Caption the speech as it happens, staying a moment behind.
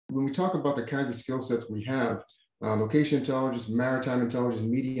when we talk about the kinds of skill sets we have, location intelligence, maritime intelligence,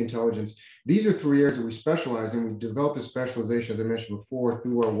 media intelligence, these are three areas that we specialize in. We developed a specialization, as I mentioned before,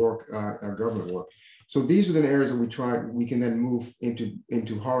 through our work, our government work. So these are the areas that we can then move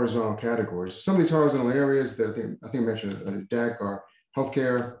into horizontal categories. Some of these horizontal areas that I think I mentioned in the deck are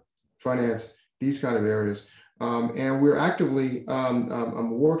healthcare, finance, these kind of areas. And we're actively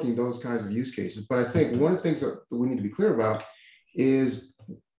working those kinds of use cases. But I think one of the things that we need to be clear about is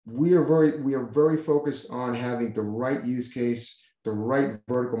we are very focused on having the right use case, the right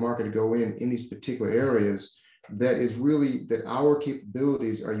vertical market to go in these particular areas that our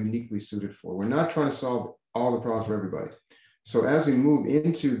capabilities are uniquely suited for. We're not trying to solve all the problems for everybody. So as we move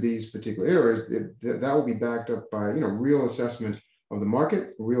into these particular areas, that will be backed up by real assessment of the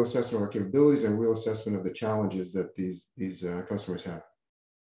market, real assessment of our capabilities, and real assessment of the challenges that these customers have.